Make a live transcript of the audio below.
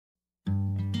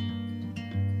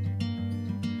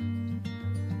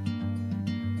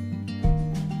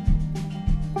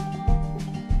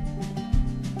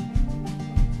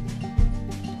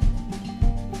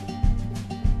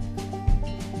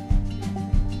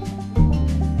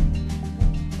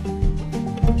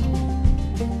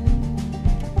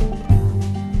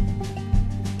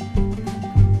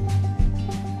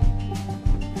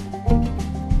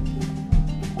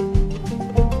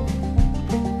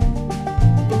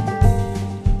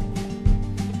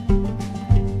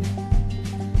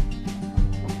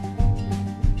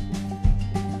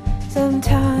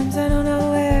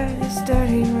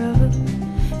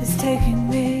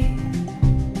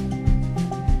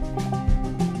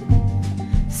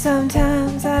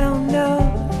Sometimes I don't know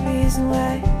the reason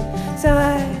why, so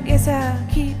I guess I'll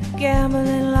keep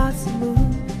gambling. Lots of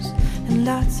moves and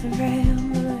lots of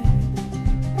rambling.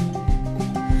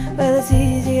 Well, it's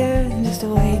easier than just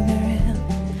waiting around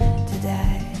to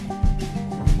die.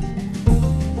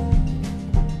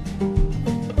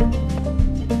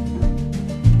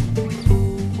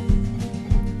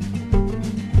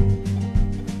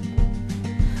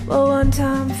 Well, one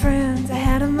time, friends, I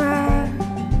had a mile.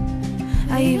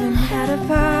 I even had a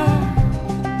pie.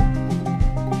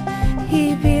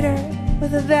 He beat her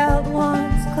with a belt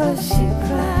once, close she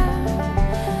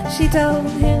cried. She told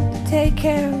him to take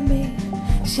care of me.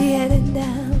 She headed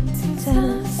down to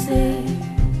Tennessee.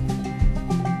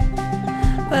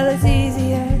 Well, it's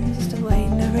easier than just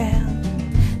waiting around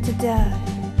to die.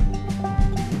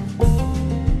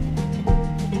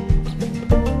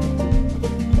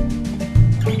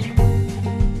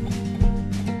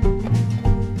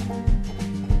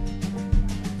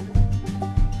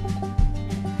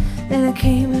 Then I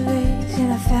came of age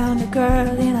and I found a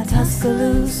girl in a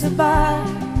Tuscaloosa bar.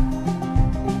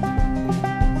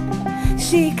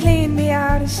 She cleaned me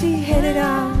out and she hit it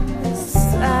on the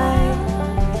side.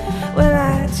 Well,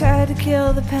 I tried to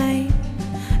kill the pain.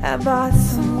 I bought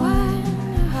some wine,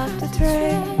 I hopped a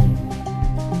train.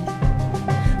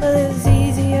 Well, it was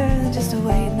easier than just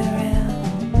waiting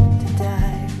around to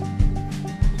die.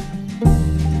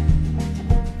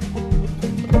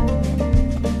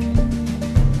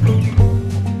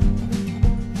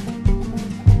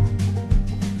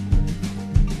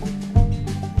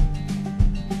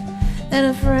 And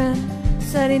a friend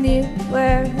said he knew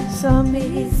where some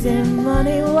easy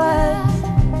money was.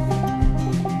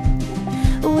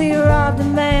 We robbed a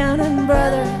man and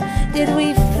brother, did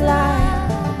we fly.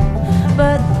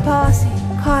 But the posse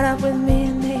caught up with me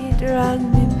and they dragged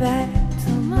me back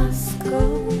to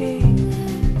Muscovy.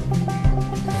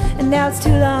 And now it's 2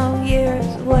 long years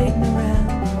waiting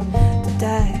around to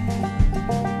die.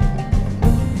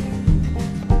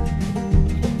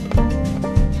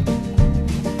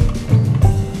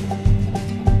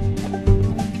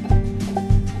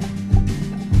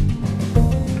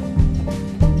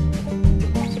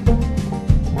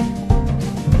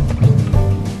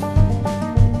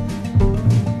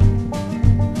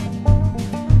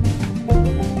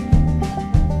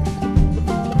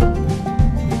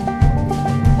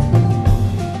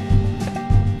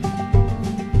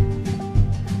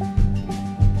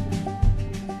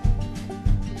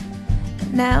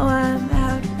 Now I'm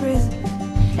out of prison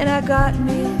and I got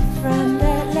me a friend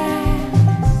at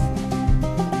last.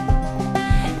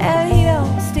 And he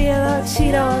don't steal or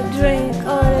cheat or drink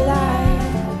or lie.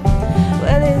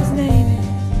 Well, his name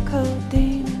is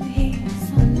Codeine and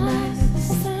he's the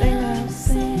nicest thing I've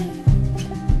seen.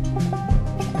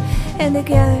 And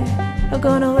together we're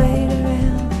gonna